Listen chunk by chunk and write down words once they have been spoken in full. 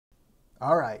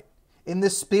All right. In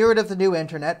the spirit of the new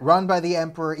internet, run by the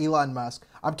Emperor Elon Musk,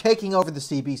 I'm taking over the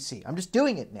CBC. I'm just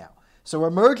doing it now. So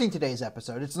we're merging today's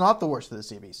episode. It's not the worst of the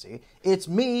CBC. It's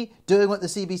me doing what the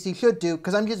CBC should do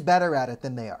because I'm just better at it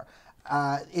than they are.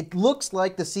 It looks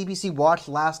like the CBC watched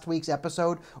last week's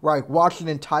episode where I watched an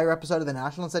entire episode of The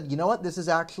National and said, you know what, this is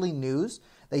actually news.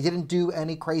 They didn't do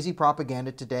any crazy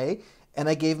propaganda today. And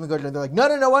I gave them a go. They're like,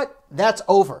 no, what? That's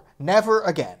over. Never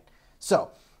again. So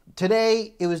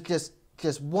today it was just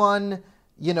one,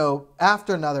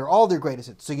 after another, all their greatest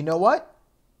hits. So you know what?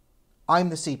 I'm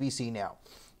the CBC now.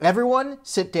 Everyone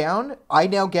sit down. I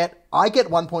get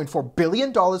 $1.4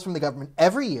 billion from the government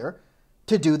every year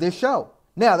to do this show.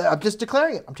 Now, I'm just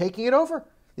declaring it. I'm taking it over.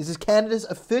 This is Canada's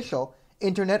official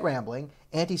internet rambling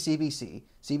anti-CBC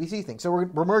CBC thing. So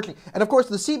we're merging. And of course,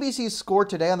 the CBC's score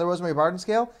today on the Rosemary Barton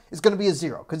scale is going to be a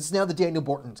 0 because it's now the Daniel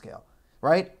Borton scale,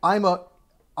 right? I'm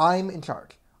in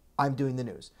charge. I'm doing the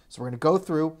news. So we're going to go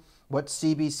through what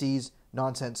CBC's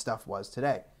nonsense stuff was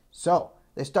today. So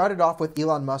they started off with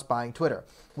Elon Musk buying Twitter,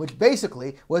 which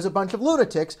basically was a bunch of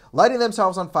lunatics lighting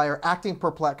themselves on fire, acting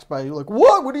perplexed by, like,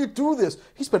 what? What do you do this?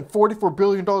 He spent $44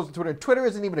 billion on Twitter. Twitter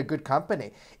isn't even a good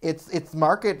company. Its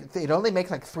market, it only makes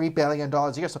like $3 billion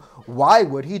a year. So why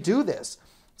would he do this?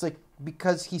 It's like,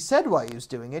 because he said why he was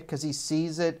doing it, because he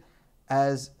sees it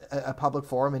as a public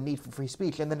forum and need for free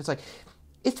speech. And then it's like,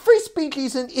 if free speech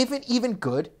isn't even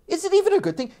good, is it even a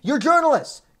good thing? You're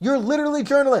journalists. You're literally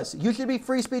journalists. You should be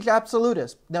free speech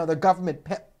absolutists. Now, they're government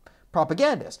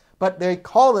propagandists, but they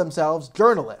call themselves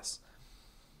journalists.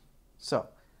 So,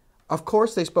 of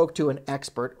course, they spoke to an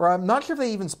expert, or I'm not sure if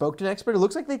they even spoke to an expert. It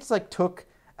looks like they just took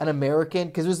an American,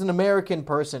 because it was an American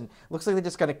person. It looks like they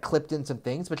just kind of clipped in some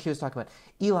things, but she was talking about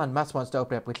Elon Musk wants to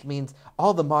open up, which means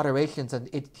all the moderations, and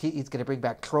he's going to bring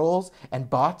back trolls and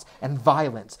bots and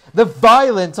violence. The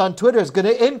violence on Twitter is going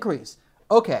to increase.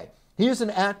 Okay, here's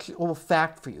an actual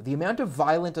fact for you. The amount of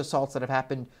violent assaults that have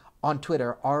happened on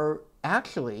Twitter are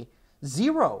actually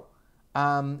 0.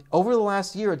 Over the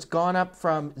last year, it's gone up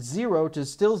from 0 to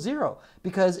still 0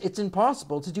 because it's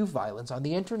impossible to do violence on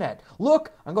the internet.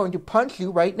 Look, I'm going to punch you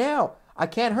right now. I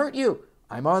can't hurt you.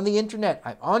 I'm on the internet.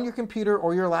 I'm on your computer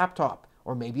or your laptop,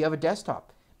 or maybe you have a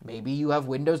desktop. Maybe you have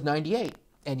Windows 98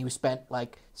 and you spent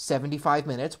like 75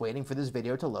 minutes waiting for this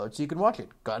video to load so you can watch it.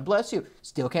 God bless you.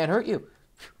 Still can't hurt you.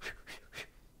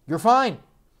 You're fine.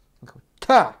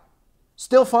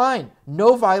 Still fine.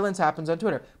 No violence happens on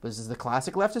Twitter. But this is the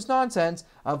classic leftist nonsense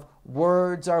of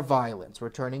words are violence. We're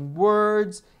turning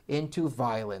words into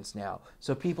violence now.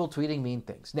 So people tweeting mean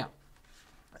things. Now,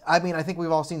 I think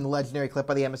we've all seen the legendary clip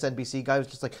by the MSNBC guy who's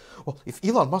just like, well, if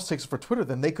Elon Musk takes it for Twitter,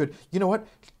 then they could,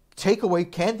 take away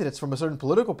candidates from a certain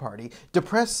political party,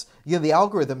 depress the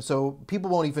algorithm so people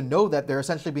won't even know that they're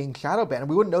essentially being shadow banned. And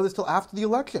we wouldn't know this till after the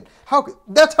election.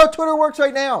 That's how Twitter works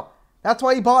right now. That's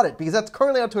why he bought it, because that's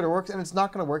currently how Twitter works, and it's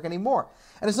not going to work anymore.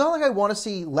 And it's not like I want to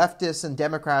see leftists and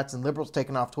Democrats and liberals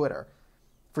taken off Twitter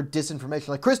for disinformation.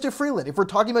 Like Chrystia Freeland. If we're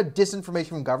talking about disinformation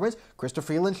from governments, Chrystia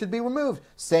Freeland should be removed.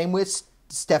 Same with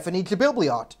Stephanie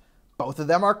Jabibliot. Both of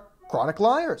them are chronic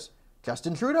liars.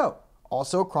 Justin Trudeau,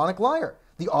 also a chronic liar.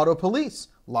 The auto police,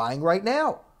 lying right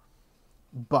now.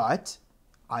 But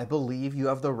I believe you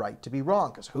have the right to be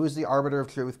wrong, because who's the arbiter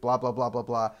of truth, blah, blah, blah, blah,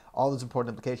 blah, all those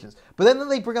important implications. But then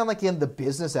they bring on, the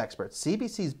business experts.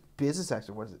 CBC's business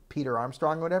expert, what is it, Peter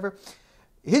Armstrong or whatever?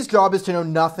 His job is to know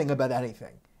nothing about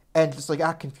anything. And just,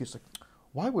 act confused,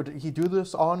 why would he do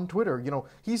this on Twitter?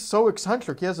 He's so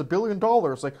eccentric, he has $1 billion.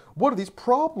 What are these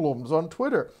problems on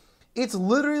Twitter? It's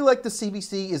literally like the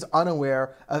CBC is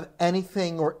unaware of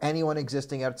anything or anyone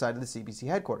existing outside of the CBC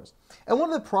headquarters. And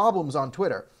one of the problems on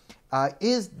Twitter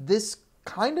is this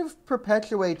kind of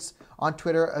perpetuates on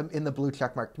Twitter in the blue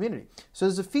checkmark community. So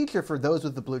there's a feature for those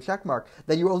with the blue checkmark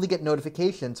that you only get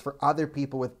notifications for other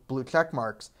people with blue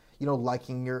checkmarks,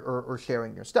 liking your or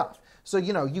sharing your stuff. So,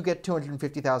 you get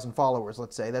 250,000 followers,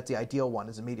 let's say. That's the ideal one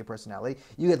as a media personality.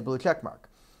 You get the blue checkmark.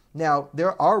 Now,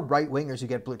 there are right-wingers who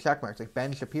get blue checkmarks, like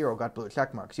Ben Shapiro got blue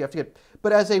checkmarks.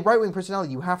 But as a right-wing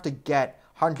personality, you have to get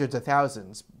hundreds of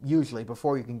thousands, usually,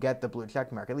 before you can get the blue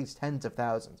checkmark, at least tens of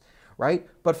thousands, right?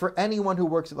 But for anyone who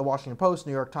works at the Washington Post,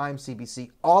 New York Times,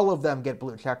 CBC, all of them get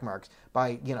blue checkmarks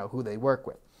by, who they work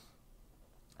with.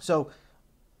 So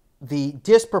the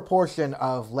disproportion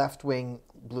of left-wing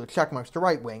blue checkmarks to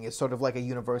right-wing is sort of like a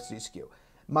university skew.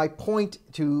 My point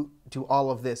to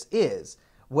all of this is,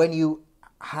 when you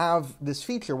have this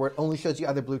feature where it only shows you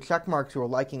other blue check marks who are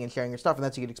liking and sharing your stuff, and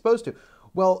that's what you get exposed to,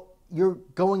 well, you're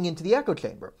going into the echo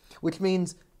chamber, which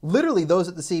means literally those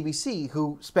at the CBC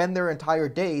who spend their entire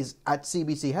days at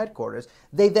CBC headquarters,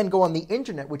 they then go on the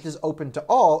internet, which is open to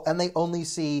all, and they only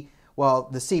see Well,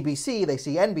 the CBC, they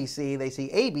see NBC, they see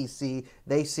ABC,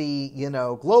 they see,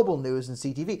 global news and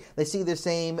CTV. They see the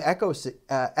same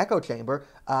echo chamber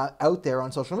out there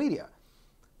on social media.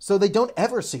 So they don't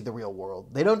ever see the real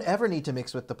world. They don't ever need to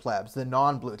mix with the plebs, the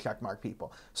non-blue checkmark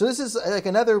people. So this is like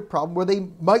another problem where they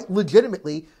might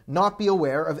legitimately not be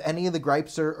aware of any of the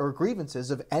gripes or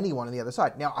grievances of anyone on the other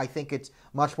side. Now, I think it's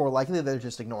much more likely that they're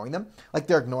just ignoring them. Like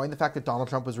they're ignoring the fact that Donald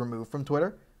Trump was removed from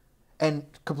Twitter and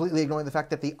completely ignoring the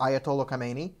fact that the Ayatollah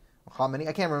Khamenei,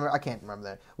 I can't remember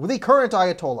that. Well, the current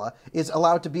Ayatollah is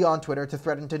allowed to be on Twitter to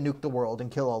threaten to nuke the world and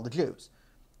kill all the Jews.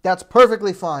 That's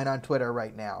perfectly fine on Twitter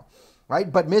right now. Right?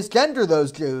 But misgender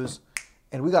those Jews,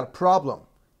 and we got a problem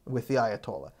with the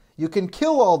Ayatollah. You can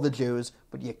kill all the Jews,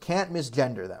 but you can't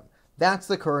misgender them. That's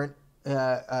the current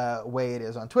way it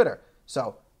is on Twitter.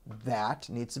 So that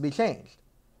needs to be changed.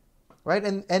 Right?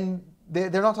 And they're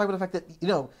not talking about the fact that,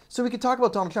 so we could talk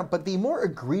about Donald Trump, but the more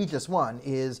egregious one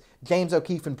is James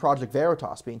O'Keefe and Project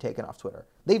Veritas being taken off Twitter.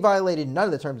 They violated none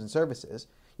of the terms and services.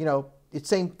 It's the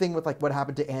same thing with like what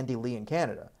happened to Andy Lee in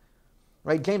Canada.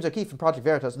 Right, James O'Keefe and Project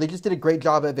Veritas, they just did a great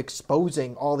job of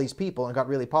exposing all these people and got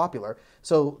really popular.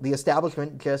 So the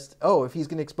establishment just, if he's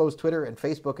going to expose Twitter and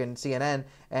Facebook and CNN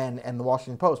and the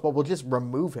Washington Post, well, we'll just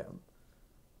remove him.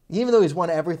 Even though he's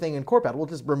won everything in court battle, we'll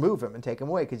just remove him and take him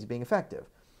away because he's being effective.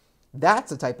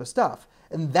 That's the type of stuff.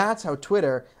 And that's how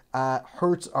Twitter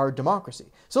hurts our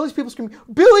democracy. So all these people screaming,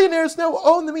 billionaires now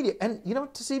own the media. And, to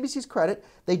CBC's credit,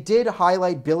 they did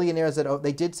highlight billionaires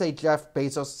they did say Jeff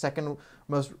Bezos, second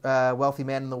most wealthy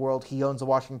man in the world, he owns the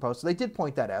Washington Post. So they did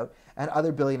point that out, and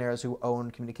other billionaires who own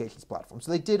communications platforms.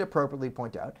 So they did appropriately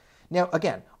point out. Now,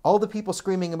 again, all the people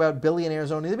screaming about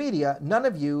billionaires owning the media, none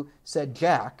of you said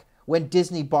jack when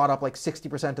Disney bought up like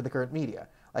 60% of the current media.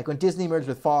 Like when Disney merged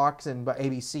with Fox and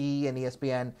ABC and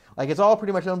ESPN, like it's all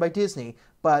pretty much owned by Disney,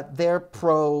 but they're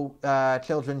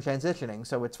pro-children transitioning,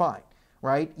 so it's fine,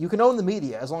 right? You can own the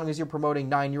media as long as you're promoting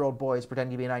 9-year-old boys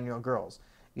pretending to be 9-year-old girls,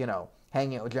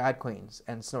 hanging out with drag queens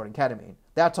and snorting ketamine.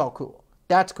 That's all cool.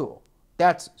 That's cool.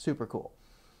 That's super cool.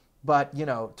 But,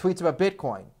 tweets about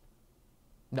Bitcoin,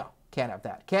 no, can't have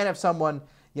that. Can't have someone,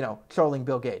 trolling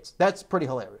Bill Gates. That's pretty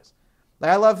hilarious.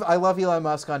 Like I love Elon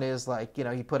Musk on his,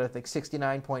 he put up like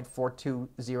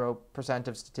 69.420%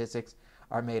 of statistics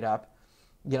are made up.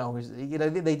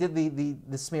 They did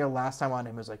the smear last time on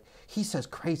him. It was like, he says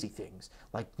crazy things.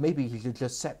 Like maybe he should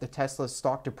just set the Tesla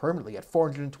stock to permanently at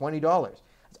 $420.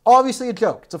 It's obviously a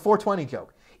joke. It's a 420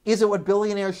 joke. Is it what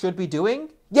billionaires should be doing?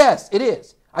 Yes, it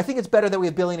is. I think it's better that we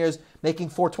have billionaires making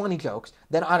 420 jokes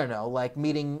than, I don't know, like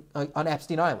meeting on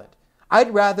Epstein Island.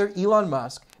 I'd rather Elon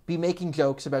Musk be making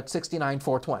jokes about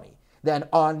 69-420 than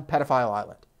on Pedophile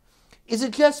Island. Is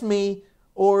it just me,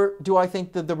 or do I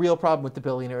think that the real problem with the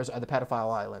billionaires are the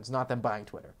pedophile islands, not them buying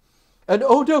Twitter? And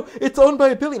oh no, it's owned by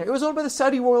a billionaire. It was owned by the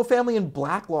Saudi royal family in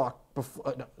BlackRock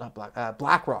before. No, not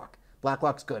BlackRock.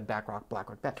 BlackRock's good.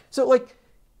 BlackRock bad. So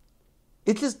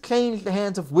it just changed the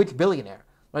hands of which billionaire.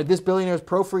 Like this billionaire is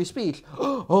pro free speech.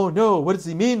 Oh no, what does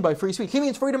he mean by free speech? He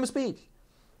means freedom of speech.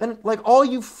 And all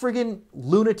you friggin'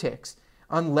 lunatics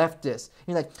on leftists,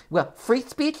 you're like, well, free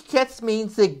speech just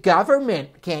means the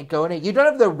government can't go in it. You don't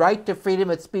have the right to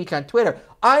freedom of speech on Twitter.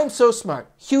 I'm so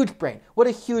smart. Huge brain. What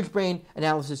a huge brain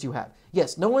analysis you have.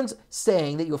 Yes, no one's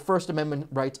saying that you have First Amendment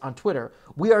rights on Twitter.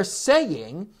 We are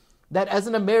saying that as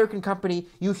an American company,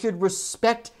 you should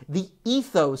respect the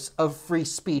ethos of free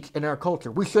speech in our culture.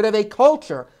 We should have a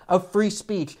culture of free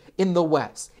speech in the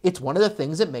West. It's one of the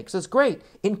things that makes us great.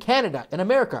 In Canada, in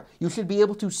America, you should be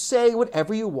able to say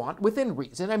whatever you want within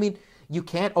reason. I mean, you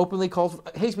can't openly call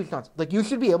hate speech nonsense. Like, you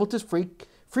should be able to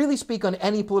freely speak on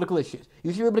any political issues.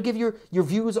 You should be able to give your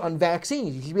views on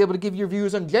vaccines. You should be able to give your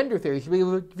views on gender theory. You should be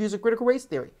able to give views on critical race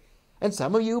theory. And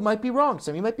some of you might be wrong.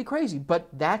 Some of you might be crazy. But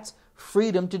that's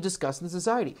freedom to discuss in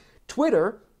society.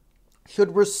 Twitter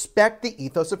should respect the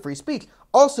ethos of free speech.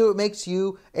 Also, it makes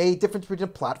you a difference between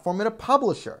a platform and a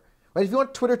publisher. Right? If you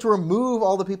want Twitter to remove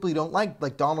all the people you don't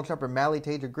like Donald Trump or Mally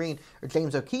Taylor Greene or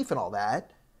James O'Keefe and all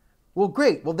that, well,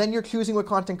 great. Well, then you're choosing what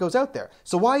content goes out there.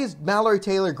 So why is Mallory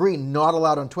Taylor Greene not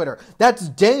allowed on Twitter? That's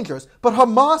dangerous. But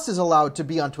Hamas is allowed to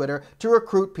be on Twitter to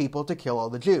recruit people to kill all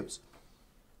the Jews.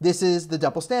 This is the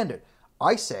double standard.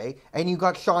 I say, and you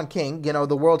got Sean King,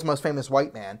 the world's most famous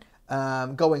white man,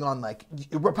 going on like,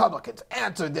 Republicans,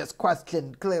 answer this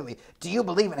question clearly. Do you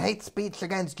believe in hate speech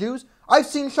against Jews? I've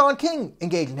seen Sean King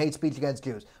engage in hate speech against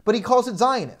Jews, but he calls it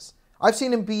Zionist. I've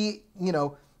seen him be,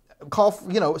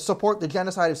 support the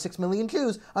genocide of 6 million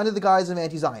Jews under the guise of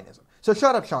anti-Zionism. So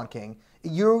shut up, Sean King.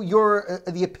 You're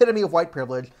the epitome of white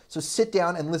privilege, so sit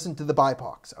down and listen to the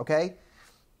BIPOCs, okay?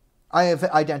 I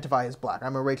identify as black.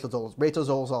 I'm a Rachel Dolezal. Rachel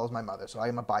Dolezal is my mother, so I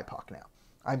am a BIPOC now.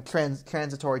 I'm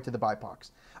transitory to the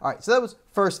BIPOCs. All right, so that was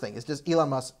first thing. It's just Elon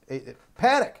Musk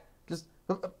panic, just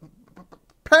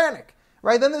panic.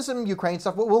 Right, then there's some Ukraine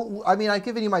stuff. Well, I mean, I've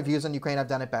given you my views on Ukraine. I've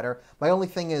done it better. My only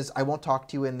thing is I won't talk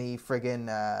to you in the friggin'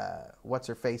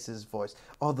 what's-her-face's voice.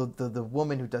 Oh, the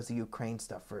woman who does the Ukraine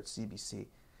stuff for CBC.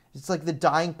 It's like the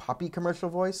dying puppy commercial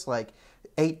voice, like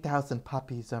 8,000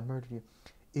 puppies are murdered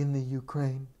in the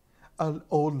Ukraine. An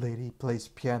old lady plays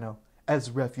piano as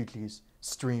refugees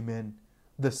stream in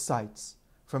the sights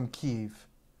from Kyiv.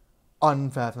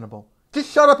 Unfathomable.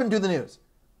 Just shut up and do the news.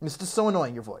 It's just so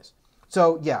annoying, your voice.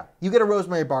 So, yeah, you get a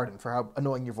Rosemary Barden for how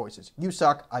annoying your voice is. You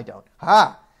suck, I don't.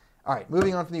 Ha! All right,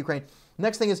 moving on from the Ukraine.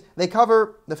 Next thing is they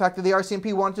cover the fact that the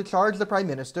RCMP wanted to charge the Prime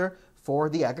Minister for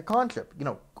the Aga Khan trip. You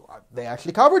know, they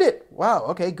actually covered it. Wow,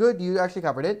 okay, good, you actually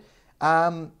covered it.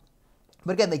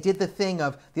 But again, they did the thing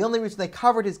of, the only reason they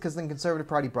covered it is because the Conservative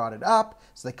Party brought it up.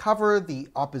 So they cover the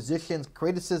opposition's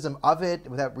criticism of it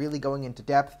without really going into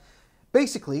depth.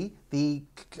 Basically, the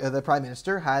Prime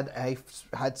Minister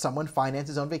had someone finance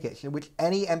his own vacation, which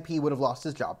any MP would have lost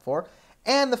his job for,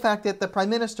 and the fact that the Prime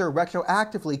Minister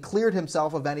retroactively cleared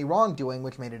himself of any wrongdoing,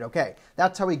 which made it okay.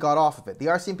 That's how he got off of it. The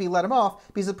RCMP let him off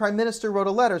because the Prime Minister wrote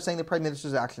a letter saying the Prime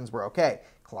Minister's actions were okay.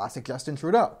 Classic Justin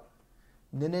Trudeau.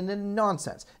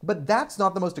 Nonsense. But that's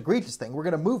not the most egregious thing. We're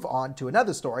going to move on to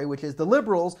another story, which is the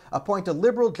Liberals appoint a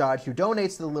Liberal judge who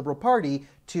donates to the Liberal Party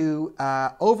to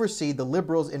oversee the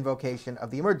Liberals' invocation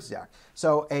of the Emergency Act.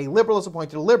 So a Liberal is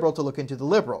appointed a Liberal to look into the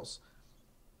Liberals.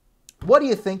 What do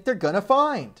you think they're going to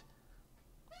find?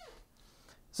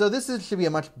 So should be a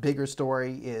much bigger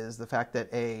story, is the fact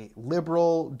that a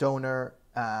Liberal donor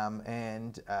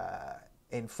and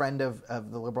friend of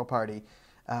the Liberal Party,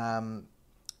 an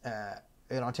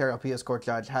Ontario appeals court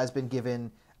judge, has been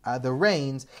given the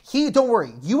reins. Don't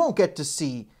worry, you won't get to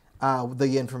see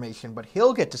the information, but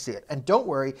he'll get to see it. And don't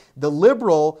worry, the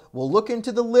Liberal will look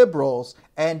into the Liberals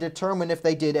and determine if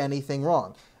they did anything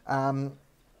wrong.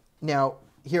 Now,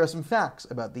 here are some facts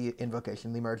about the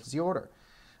invocation of the Emergency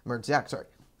Act.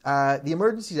 The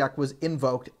Emergency Act was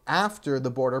invoked after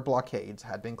the border blockades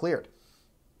had been cleared.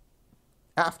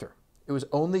 After. It was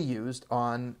only used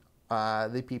on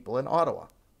the people in Ottawa.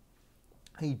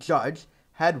 A judge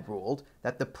had ruled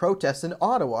that the protests in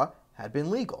Ottawa had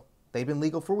been legal. They'd been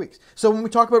legal for weeks. So when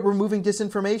we talk about removing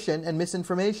disinformation and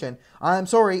misinformation, I'm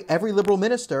sorry, every Liberal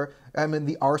minister,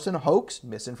 the arson hoax,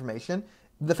 misinformation,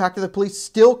 the fact that the police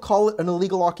still call it an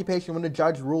illegal occupation when a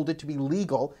judge ruled it to be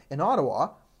legal in Ottawa,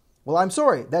 well, I'm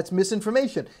sorry, that's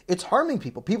misinformation. It's harming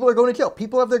people. People are going to jail.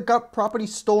 People have their property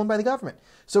stolen by the government.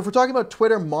 So if we're talking about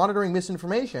Twitter monitoring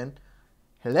misinformation,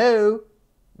 hello,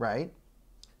 right?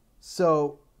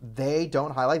 So they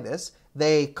don't highlight this.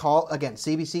 They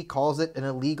CBC calls it an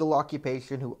illegal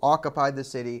occupation, who occupied the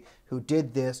city, who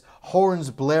did this, horns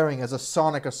blaring as a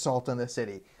sonic assault on the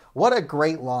city. What a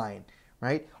great line,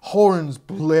 right? Horns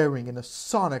blaring in a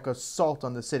sonic assault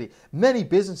on the city. Many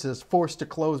businesses forced to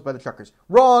close by the truckers.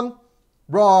 Wrong,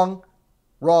 wrong,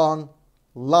 wrong,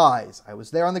 lies. I was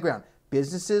there on the ground.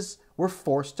 Businesses were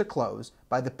forced to close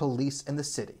by the police in the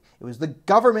city. It was the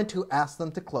government who asked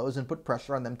them to close and put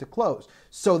pressure on them to close.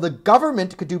 So the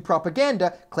government could do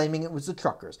propaganda claiming it was the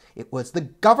truckers. It was the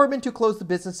government who closed the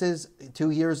businesses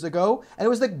 2 years ago, and it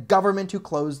was the government who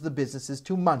closed the businesses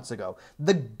 2 months ago.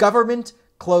 The government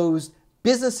closed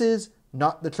businesses,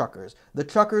 not the truckers. The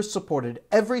truckers supported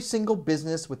every single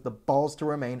business with the balls to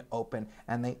remain open,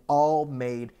 and they all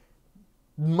made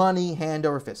money hand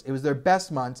over fist. It was their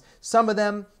best months. Some of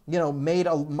them, made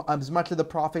as much of the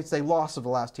profits they lost over the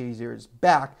last 2 years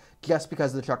back just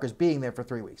because of the truckers being there for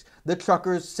 3 weeks. The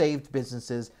truckers saved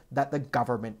businesses that the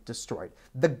government destroyed.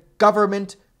 The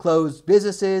government closed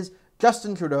businesses.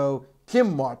 Justin Trudeau,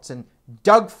 Jim Watson,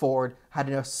 Doug Ford had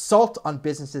an assault on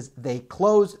businesses they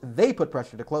closed. They put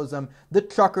pressure to close them. The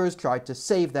truckers tried to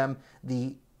save them.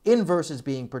 The inverse is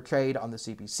being portrayed on the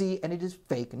CBC, and it is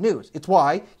fake news. It's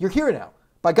why you're here now.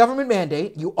 By government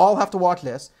mandate, you all have to watch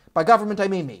this. By government, I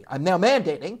mean me. I'm now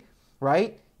mandating,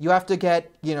 right? You have to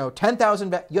get,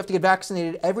 10,000, you have to get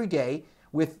vaccinated every day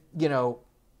with, sorry,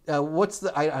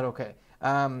 I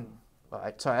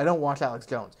don't watch Alex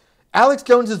Jones. Alex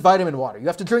Jones' vitamin water. You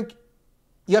have to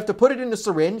put it in a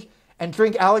syringe and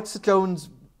drink Alex Jones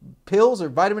pills or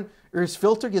vitamin, or his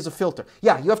filter. He has a filter.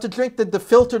 Yeah, you have to drink the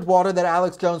filtered water that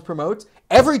Alex Jones promotes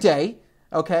every day,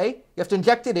 okay? You have to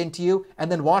inject it into you and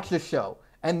then watch this show.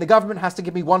 And the government has to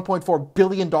give me $1.4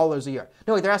 billion a year.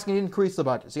 No, they're asking to increase the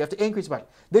budget. So you have to increase the budget.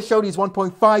 This show needs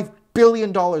 $1.5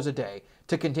 billion a day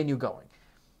to continue going.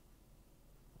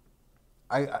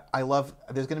 I love,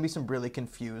 there's going to be some really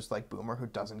confused, like, boomer who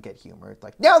doesn't get humor. It's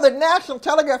like, now the National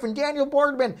Telegraph and Daniel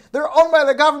Boardman, they're owned by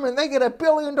the government. They get $1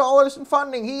 billion in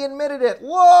funding. He admitted it.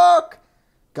 Look!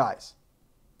 Guys,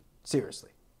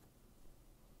 seriously.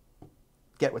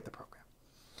 Get with the program.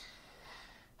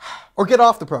 Or get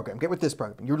off the program. Get with this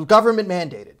program. You're government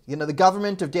mandated. You know, the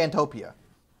government of Dantopia.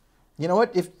 You know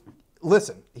what?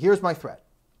 Listen, here's my threat.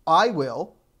 I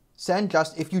will send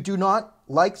if you do not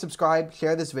like, subscribe,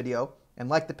 share this video, and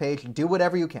like the page, and do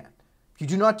whatever you can. If you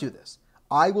do not do this,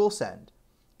 I will send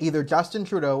either Justin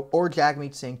Trudeau or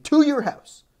Jagmeet Singh to your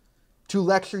house to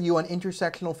lecture you on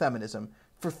intersectional feminism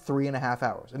for 3.5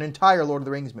 hours. An entire Lord of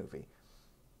the Rings movie.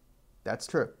 That's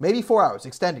true. Maybe 4 hours,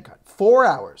 extended cut. 4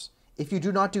 hours. If you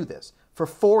do not do this, for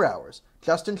 4 hours,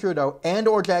 Justin Trudeau and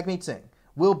or Jagmeet Singh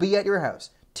will be at your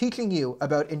house teaching you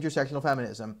about intersectional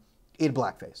feminism in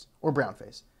blackface or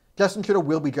brownface. Justin Trudeau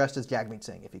will be dressed as Jagmeet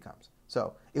Singh if he comes.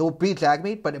 So it will be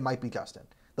Jagmeet, but it might be Justin.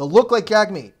 They'll look like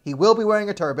Jagmeet. He will be wearing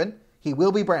a turban. He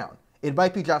will be brown. It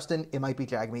might be Justin. It might be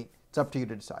Jagmeet. It's up to you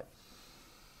to decide.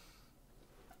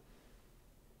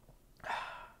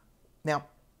 Now,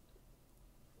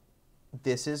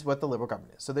 this is what the Liberal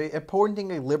government is. So they're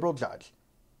appointing a Liberal judge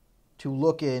to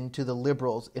look into the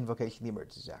Liberals' invocation of the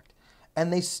Emergencies Act.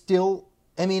 And they still,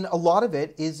 I mean, a lot of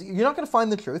it is, you're not going to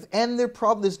find the truth. And their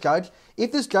problem, this judge,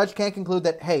 if this judge can't conclude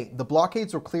that, hey, the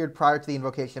blockades were cleared prior to the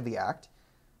invocation of the act,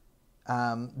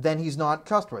 then he's not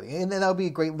trustworthy. And then that'll be a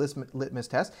great litmus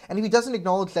test. And if he doesn't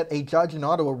acknowledge that a judge in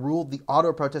Ottawa ruled the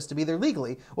Ottawa protest to be there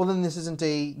legally, well, then this isn't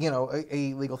a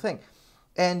legal thing.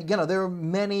 And, there are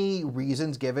many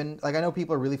reasons given. Like, I know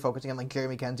people are really focusing on, like,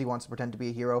 Jeremy Kenzie wants to pretend to be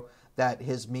a hero, that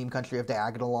his meme country of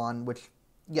Diagonal on, which,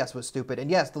 yes, was stupid. And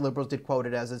yes, the Liberals did quote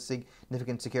it as a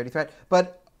significant security threat.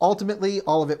 But ultimately,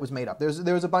 all of it was made up. There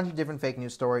was a bunch of different fake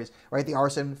news stories, right? The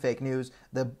arson, fake news.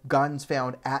 The guns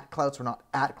found at Clouts were not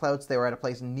at Clouts. They were at a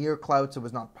place near Clouts. It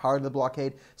was not part of the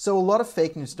blockade. So a lot of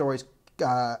fake news stories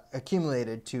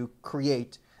accumulated to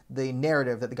create the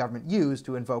narrative that the government used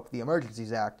to invoke the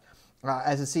Emergencies Act.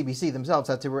 As the CBC themselves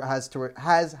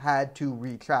has had to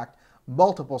retract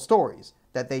multiple stories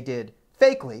that they did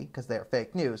fakely, because they are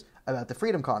fake news, about the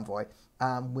Freedom Convoy,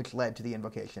 which led to the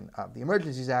invocation of the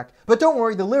Emergencies Act. But don't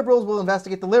worry, the Liberals will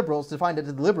investigate the Liberals to find out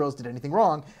if the Liberals did anything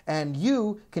wrong, and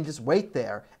you can just wait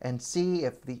there and see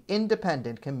if the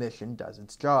Independent Commission does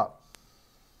its job.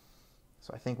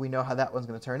 So I think we know how that one's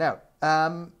going to turn out.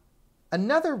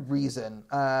 Another reason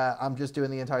I'm just doing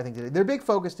the entire thing today, their big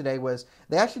focus today was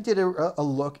they actually did a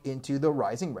look into the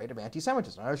rising rate of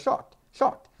anti-Semitism. I was shocked.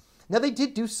 Now, they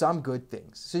did do some good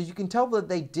things. So you can tell that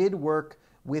they did work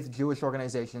with Jewish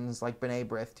organizations like B'nai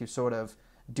B'rith to sort of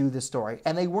do this story.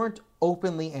 And they weren't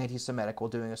openly anti-Semitic while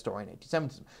doing a story on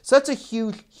anti-Semitism. So that's a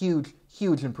huge, huge,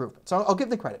 huge improvement. So I'll give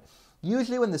them credit.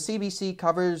 Usually when the CBC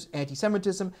covers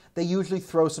anti-Semitism, they usually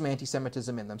throw some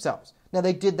anti-Semitism in themselves. Now,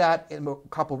 they did that in a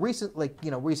couple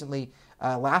recently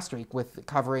last week with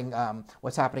covering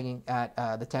what's happening at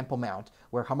the Temple Mount,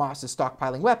 where Hamas is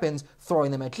stockpiling weapons,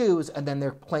 throwing them at Jews, and then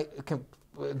they're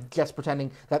just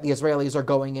pretending that the Israelis are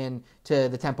going in to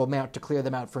the Temple Mount to clear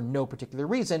them out for no particular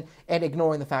reason, and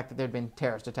ignoring the fact that there had been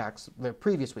terrorist attacks the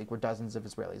previous week where dozens of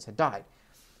Israelis had died.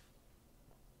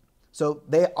 So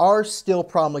they are still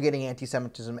promulgating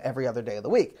anti-Semitism every other day of the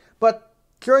week. But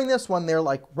during this one, they're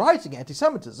like, rising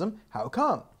anti-Semitism, how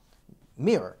come?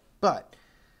 Mirror. But,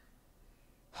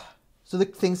 so the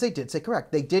things they did say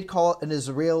correct. They did call it an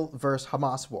Israel versus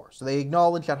Hamas war. So they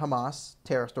acknowledged that Hamas,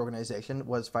 terrorist organization,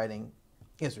 was fighting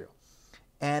Israel.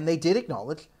 And they did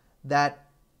acknowledge that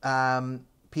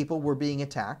people were being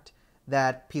attacked,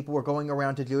 that people were going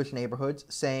around to Jewish neighborhoods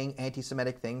saying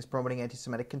anti-Semitic things, promoting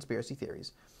anti-Semitic conspiracy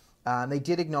theories. They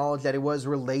did acknowledge that it was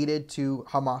related to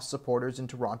Hamas supporters in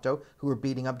Toronto who were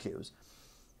beating up Jews.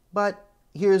 But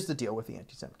here's the deal with the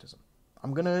anti-Semitism.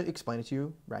 I'm going to explain it to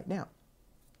you right now.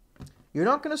 You're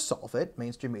not going to solve it,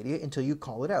 mainstream media, until you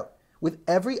call it out. With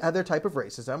every other type of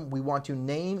racism, we want to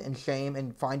name and shame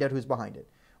and find out who's behind it,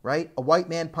 right? A white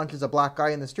man punches a black guy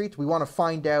in the streets. We want to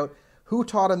find out who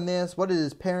taught him this, what did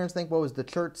his parents think, what was the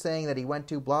church saying that he went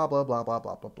to, blah, blah, blah, blah,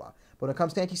 blah, blah, blah. But when it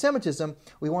comes to anti-Semitism,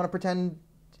 we want to pretend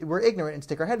we're ignorant and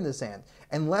stick our head in the sand,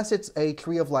 unless it's a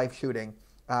Tree of Life shooting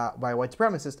by a white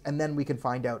supremacist, and then we can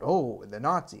find out, oh, the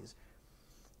Nazis.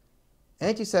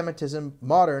 Anti-Semitism,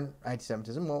 modern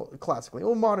anti-Semitism, well, classically,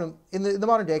 modern, in the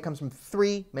modern day, comes from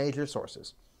three major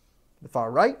sources. The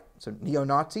far right, so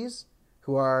neo-Nazis,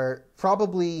 who are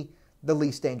probably the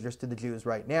least dangerous to the Jews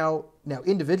right now. Now,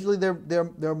 individually,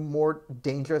 they're more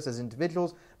dangerous as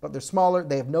individuals, but they're smaller,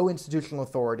 they have no institutional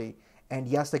authority, and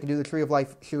yes, they can do the Tree of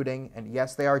Life shooting, and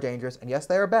yes, they are dangerous, and yes,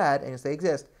 they are bad, and yes, they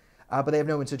exist. but they have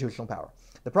no institutional power.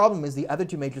 The problem is the other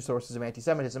two major sources of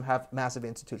anti-Semitism have massive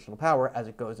institutional power as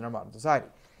it goes in our modern society.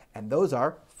 And those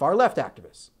are far-left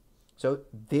activists. So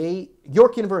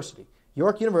York University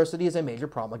is a major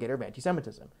promulgator of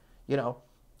anti-Semitism.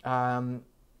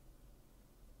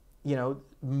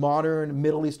 Modern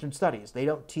Middle Eastern studies. They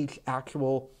don't teach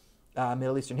actual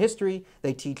Middle Eastern history.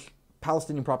 They teach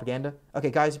Palestinian propaganda. Okay,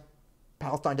 guys,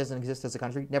 Palestine doesn't exist as a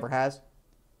country. Never has.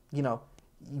 You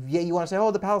want to say,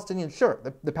 oh, the Palestinians. Sure,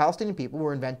 the Palestinian people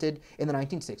were invented in the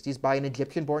 1960s by an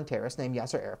Egyptian-born terrorist named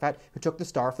Yasser Arafat, who took the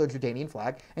star for the Jordanian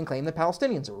flag and claimed the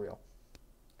Palestinians were real.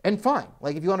 And fine,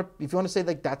 like if you want to say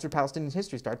like that's where Palestinian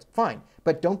history starts, fine.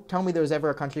 But don't tell me there was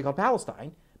ever a country called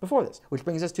Palestine before this. Which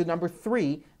brings us to number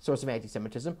 3 source of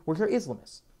anti-Semitism, which are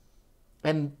Islamists.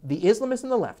 And the Islamists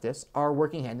and the leftists are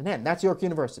working hand in hand. That's York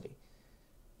University.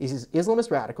 This is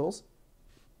Islamist radicals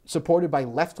supported by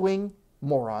left-wing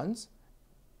morons,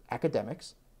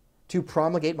 academics, to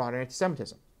promulgate modern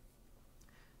anti-Semitism.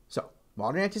 So,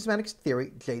 modern anti-Semitic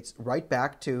theory dates right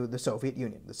back to the Soviet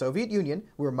Union. The Soviet Union,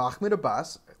 where Mahmoud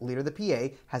Abbas, leader of the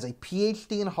PA, has a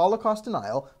PhD in Holocaust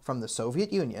denial from the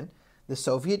Soviet Union. The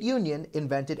Soviet Union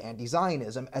invented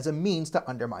anti-Zionism as a means to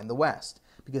undermine the West,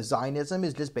 because Zionism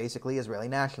is just basically Israeli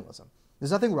nationalism.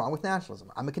 There's nothing wrong with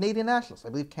nationalism. I'm a Canadian nationalist. I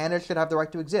believe Canada should have the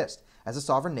right to exist as a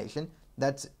sovereign nation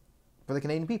that's for the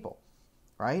Canadian people,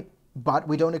 right? But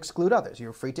we don't exclude others.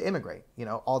 You're free to immigrate.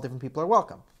 All different people are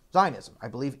welcome. Zionism. I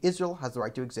believe Israel has the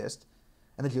right to exist,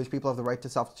 and the Jewish people have the right to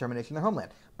self-determination in their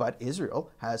homeland. But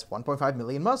Israel has 1.5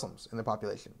 million Muslims in their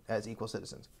population as equal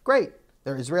citizens. Great.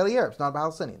 They're Israeli Arabs, not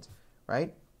Palestinians,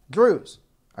 right? Druze,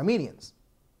 Armenians,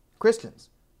 Christians.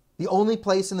 The only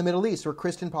place in the Middle East where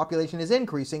Christian population is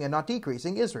increasing and not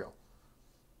decreasing, Israel,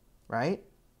 right?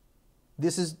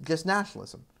 This is just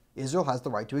nationalism. Israel has the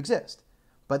right to exist.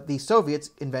 But the Soviets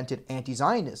invented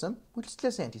anti-Zionism, which is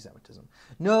just anti-Semitism.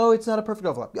 No, it's not a perfect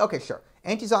overlap. Okay, sure.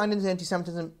 Anti-Zionism and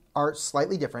anti-Semitism are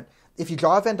slightly different. If you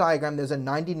draw a Venn diagram, there's a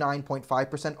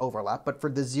 99.5% overlap, but for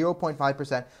the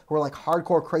 0.5% who are like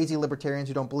hardcore crazy libertarians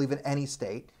who don't believe in any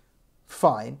state,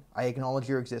 fine. I acknowledge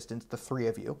your existence, the 3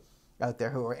 of you out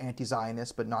there who are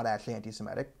anti-Zionist but not actually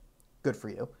anti-Semitic. Good for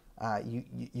you.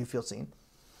 You feel seen.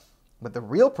 But the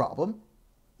real problem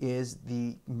is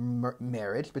the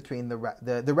marriage between the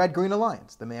Red-Green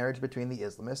Alliance, the marriage between the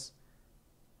Islamists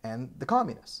and the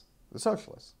communists, the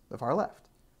socialists, the far left,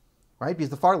 right? Because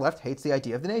the far left hates the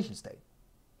idea of the nation state.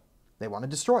 They want to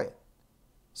destroy it.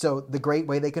 So the great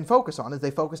way they can focus on is they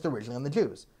focused originally on the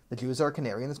Jews. The Jews are a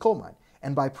canary in this coal mine.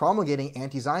 And by promulgating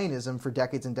anti-Zionism for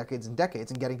decades and decades and decades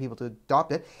and getting people to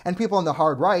adopt it, and people on the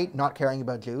hard right not caring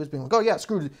about Jews, being like, oh yeah,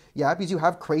 screw it. Yeah, because you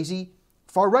have crazy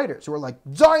far-righters who are like,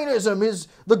 Zionism is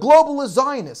the globalist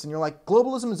Zionists. And you're like,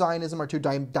 globalism and Zionism are two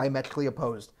diametrically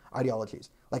opposed ideologies.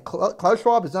 Like Klaus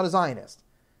Schwab is not a Zionist.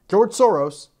 George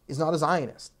Soros is not a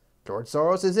Zionist. George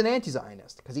Soros is an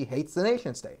anti-Zionist because he hates the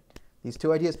nation state. These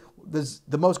two ideas.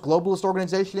 The most globalist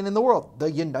organization in the world,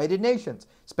 the United Nations,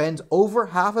 spends over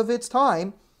half of its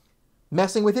time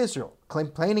messing with Israel,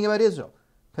 complaining about Israel,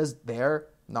 because they're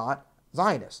not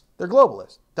Zionists. They're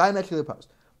globalists, diametrically opposed.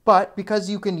 But because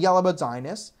you can yell about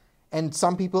Zionists, and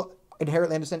some people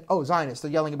inherently understand, oh, Zionists,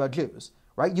 they're yelling about Jews,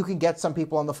 right? You can get some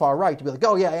people on the far right to be like,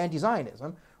 oh yeah,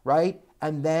 anti-Zionism, right?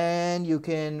 And then you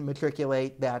can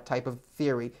matriculate that type of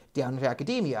theory down into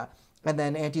academia. And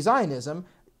then anti-Zionism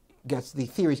the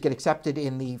theories get accepted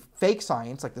in the fake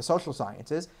science, like the social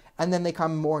sciences, and then they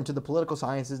come more into the political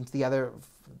sciences, into the other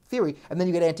theory, and then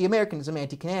you get anti-Americanism,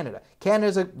 anti-Canada.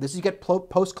 You get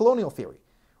post-colonial theory,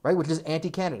 right, which is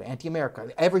anti-Canada,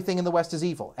 anti-America. Everything in the West is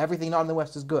evil. Everything not in the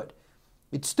West is good.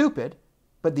 It's stupid,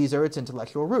 but these are its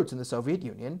intellectual roots in the Soviet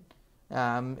Union,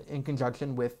 in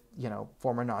conjunction with,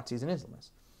 former Nazis and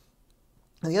Islamists.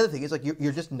 And the other thing is,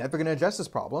 you're just never going to address this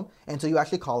problem until you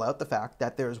actually call out the fact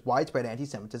that there's widespread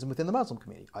anti-Semitism within the Muslim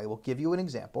community. I will give you an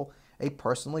example, a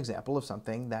personal example of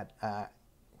something that,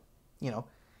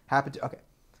 happened to... Okay.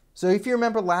 So if you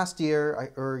remember last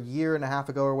year, or a year and a half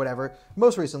ago or whatever,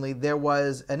 most recently, there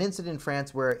was an incident in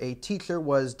France where a teacher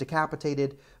was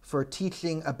decapitated for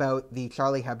teaching about the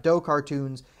Charlie Hebdo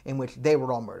cartoons in which they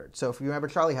were all murdered. So if you remember,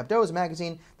 Charlie Hebdo is a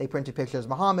magazine. They printed pictures of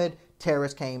Muhammad.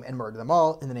 Terrorists came and murdered them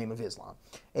all in the name of Islam.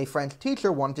 A French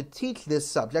teacher wanted to teach this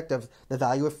subject of the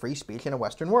value of free speech in a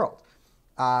Western world.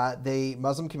 The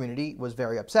Muslim community was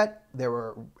very upset. There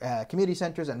were community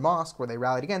centers and mosques where they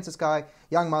rallied against this guy.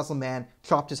 Young Muslim man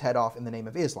chopped his head off in the name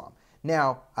of Islam.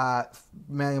 Now,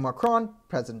 Emmanuel Macron,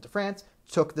 president of France,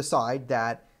 took the side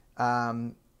that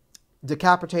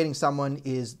decapitating someone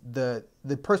is the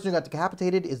person who got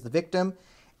decapitated is the victim,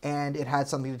 and it had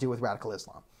something to do with radical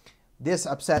Islam. this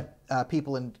upset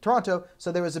people in Toronto,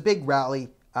 so there was a big rally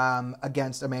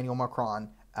against Emmanuel Macron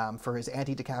for his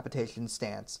anti-decapitation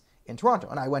stance in Toronto.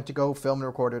 And I went to go film and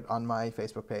record it on my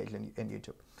Facebook page and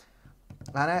YouTube.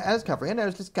 And I was covering it, and I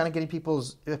was just kind of getting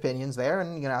people's opinions there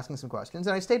and asking some questions.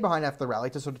 And I stayed behind after the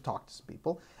rally to sort of talk to some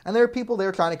people. And there were people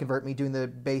there trying to convert me, doing the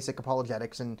basic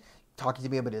apologetics and talking to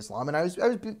me about Islam. And I was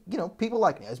people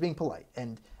like me. I was being polite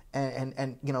and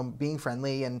being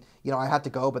friendly. And, I had to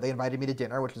go, but they invited me to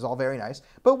dinner, which was all very nice.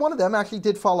 But one of them actually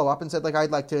did follow up and said, like, I'd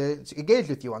like to engage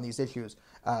with you on these issues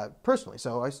personally.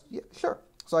 So sure.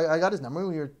 So I got his number.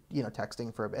 We were,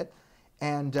 texting for a bit.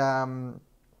 And,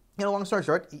 long story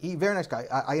short, very nice guy.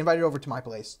 I invited over to my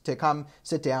place to come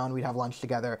sit down. We'd have lunch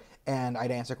together, and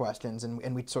I'd answer questions,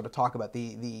 and we'd sort of talk about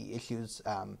the issues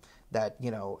that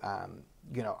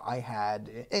I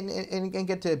had, and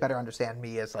get to better understand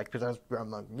me as because I'm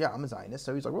like, yeah, I'm a Zionist.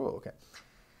 So he's like, whoa, okay.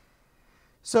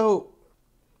 So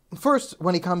first,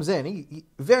 when he comes in, he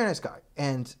very nice guy,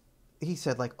 and he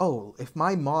said oh, if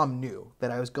my mom knew that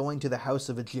I was going to the house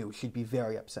of a Jew, she'd be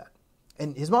very upset.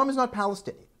 And his mom is not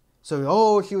Palestinian.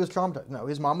 So, she was traumatized. No,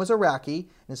 his mom was Iraqi,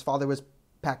 and his father was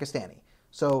Pakistani.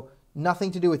 So,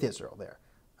 nothing to do with Israel there,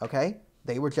 okay?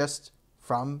 They were just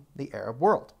from the Arab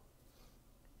world.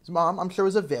 His mom, I'm sure,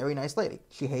 was a very nice lady.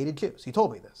 She hated Jews. He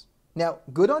told me this. Now,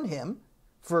 good on him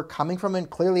for coming from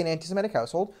clearly an anti-Semitic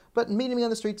household, but meeting me on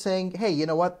the street saying, hey, you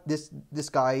know what? This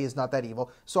guy is not that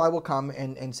evil, so I will come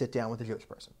and sit down with a Jewish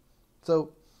person.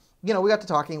 So, we got to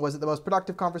talking. Was it the most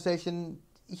productive conversation?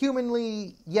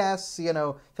 Humanly, yes.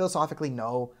 Philosophically,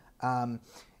 no.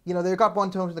 There got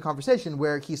one tone to the conversation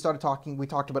where he started talking. We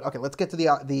talked about, okay, let's get to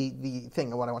the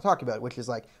thing of what I want to talk about, which is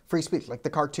free speech, the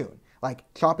cartoon,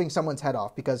 chopping someone's head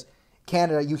off because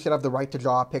Canada, you should have the right to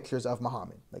draw pictures of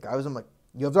Muhammad. I'm like,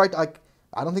 you have the right.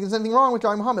 I don't think there's anything wrong with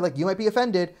drawing Muhammad. You might be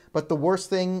offended, but the worst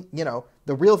thing,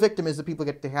 the real victim is the people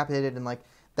get decapitated, and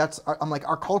that's. I'm like,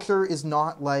 our culture is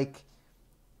not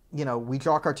we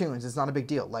draw cartoons. It's not a big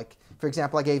deal. For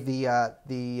example, I gave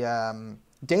the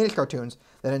Danish cartoons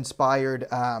that inspired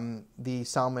the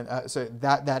Salman,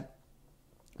 that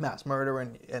mass murder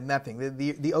and that thing,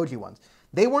 the OG ones.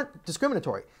 They weren't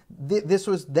discriminatory. This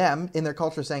was them in their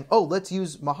culture saying, oh, let's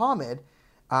use Muhammad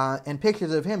and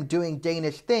pictures of him doing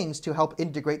Danish things to help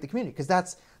integrate the community. Because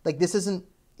that's, this isn't,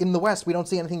 in the West, we don't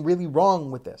see anything really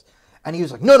wrong with this. And he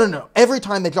was like, no. Every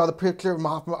time they draw the picture of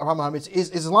Muhammad, it's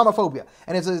Islamophobia.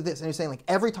 And it's this. And he's saying,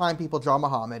 every time people draw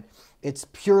Muhammad, it's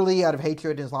purely out of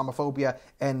hatred and Islamophobia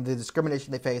and the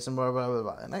discrimination they face and blah, blah, blah,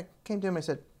 blah. And I came to him and I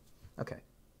said, okay,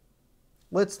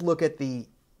 let's look at the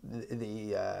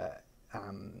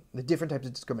different types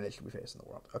of discrimination we face in the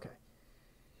world. Okay.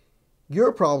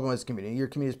 Your problem as a community, your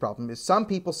community's problem, is some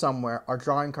people somewhere are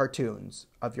drawing cartoons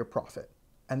of your prophet.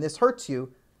 And this hurts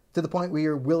you to the point where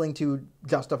you're willing to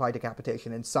justify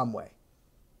decapitation in some way.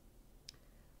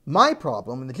 My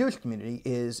problem in the Jewish community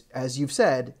is, as you've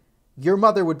said, your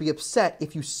mother would be upset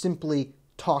if you simply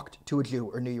talked to a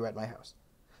Jew or knew you were at my house.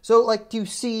 So, do you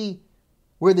see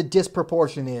where the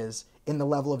disproportion is in the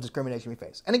level of discrimination we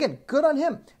face? And again, good on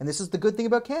him. And this is the good thing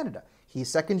about Canada. He's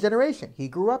second generation. He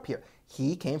grew up here.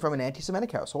 He came from an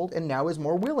anti-Semitic household and now is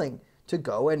more willing to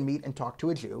go and meet and talk to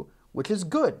a Jew, which is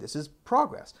good. This is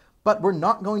progress. But we're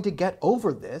not going to get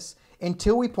over this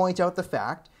until we point out the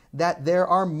fact that there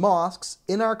are mosques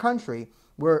in our country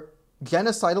where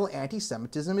genocidal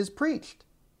anti-Semitism is preached.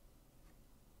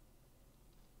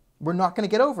 We're not going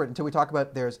to get over it until we talk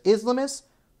about there's Islamists,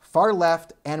 far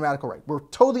left, and radical right. We're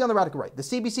totally on the radical right. The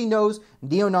CBC knows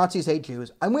neo-Nazis hate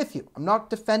Jews. I'm with you. I'm not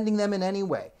defending them in any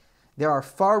way. There are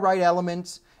far-right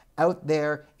elements out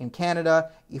there in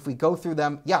Canada. If we go through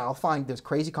them, yeah, I'll find there's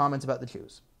crazy comments about the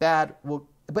Jews. Bad.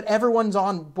 But everyone's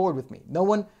on board with me. No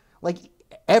one,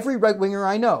 every right-winger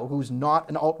I know who's not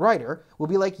an alt-righter will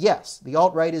be like, yes, the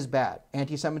alt-right is bad.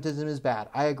 Anti-Semitism is bad.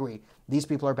 I agree. These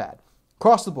people are bad.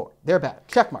 Across the board, they're bad.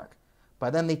 Check mark.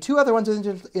 But then the two other ones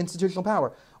with institutional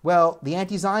power. Well, the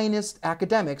anti-Zionist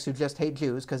academics who just hate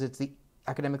Jews because it's the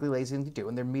academically lazy thing to do,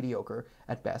 and they're mediocre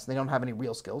at best. They don't have any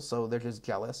real skills, so they're just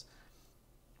jealous.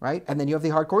 Right? And then you have the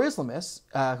hardcore Islamists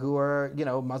who are,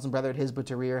 Muslim Brotherhood, Hizb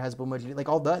ut-Tahrir, Hezbollah Mujahideen,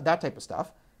 all that type of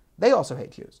stuff. They also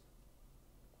hate Jews.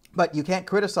 But you can't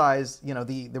criticize,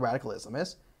 the radical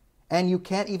Islamists, and you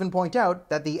can't even point out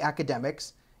that the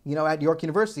academics, at York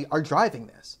University are driving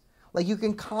this. You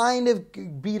can kind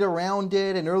of beat around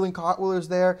it, and Erling Kotwiller's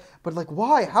there, but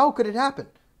why? How could it happen?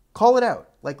 Call it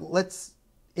out.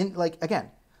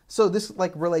 Again. So this,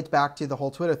 relates back to the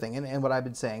whole Twitter thing and what I've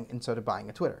been saying in sort of buying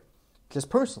a Twitter. Just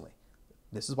personally,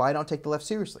 this is why I don't take the left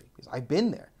seriously, because I've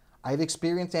been there. I've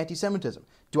experienced anti-Semitism.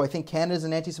 Do I think Canada is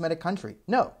an anti-Semitic country?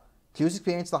 No. Jews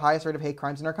experience the highest rate of hate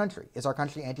crimes in our country. Is our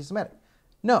country anti-Semitic?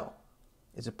 No.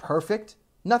 Is it perfect?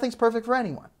 Nothing's perfect for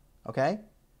anyone, okay?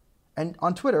 And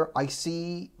on Twitter, I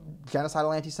see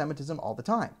genocidal anti-Semitism all the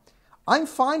time. I'm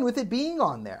fine with it being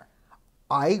on there.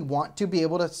 I want to be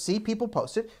able to see people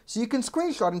post it so you can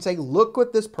screenshot and say, look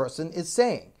what this person is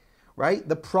saying, right?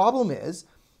 The problem is,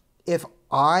 if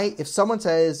someone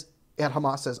says, and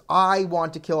Hamas says, I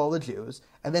want to kill all the Jews,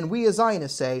 and then we as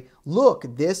Zionists say, look,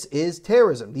 this is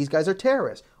terrorism. These guys are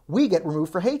terrorists. We get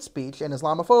removed for hate speech and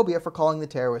Islamophobia for calling the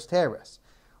terrorists terrorists.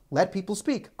 Let people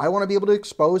speak. I want to be able to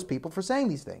expose people for saying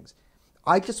these things.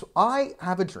 I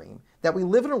have a dream that we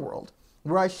live in a world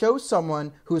where I show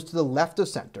someone who is to the left of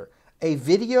center a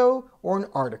video or an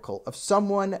article of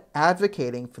someone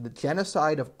advocating for the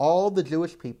genocide of all the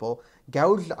Jewish people,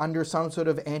 gouged under some sort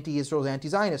of anti-Israel,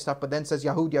 anti-Zionist stuff, but then says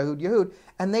Yahud, Yahud, Yahud,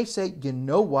 and they say, you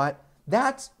know what?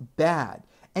 That's bad.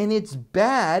 And it's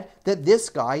bad that this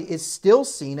guy is still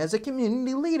seen as a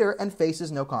community leader and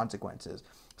faces no consequences.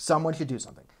 Someone should do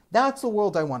something. That's the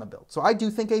world I want to build. So I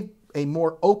do think a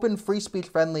more open, free speech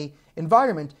friendly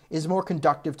environment is more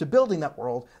conducive to building that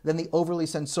world than the overly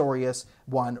censorious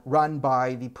one run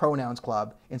by the Pronouns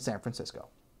Club in San Francisco.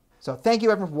 So thank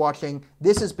you everyone for watching.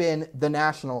 This has been the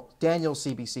National Daniel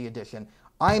CBC edition.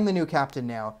 I am the new captain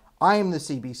now. I am the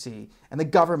CBC, and the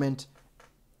government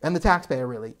and the taxpayer,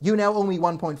 really. You now owe me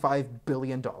 $1.5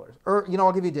 billion. Or,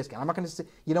 I'll give you a discount. I'm not going to say,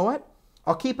 you know what?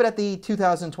 I'll keep it at the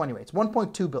 2020 rates,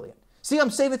 $1.2 billion. See,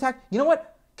 I'm saving the tax. You know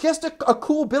what? Just a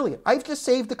cool billion. I've just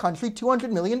saved the country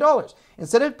 $200 million.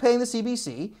 Instead of paying the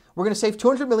CBC, we're going to save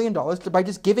 $200 million by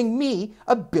just giving me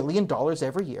 $1 billion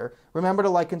every year. Remember to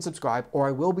like and subscribe, or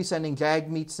I will be sending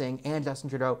Jagmeet Singh and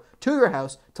Justin Trudeau to your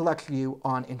house to lecture you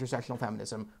on intersectional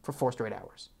feminism for 4 straight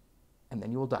hours. And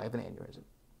then you will die of an aneurysm.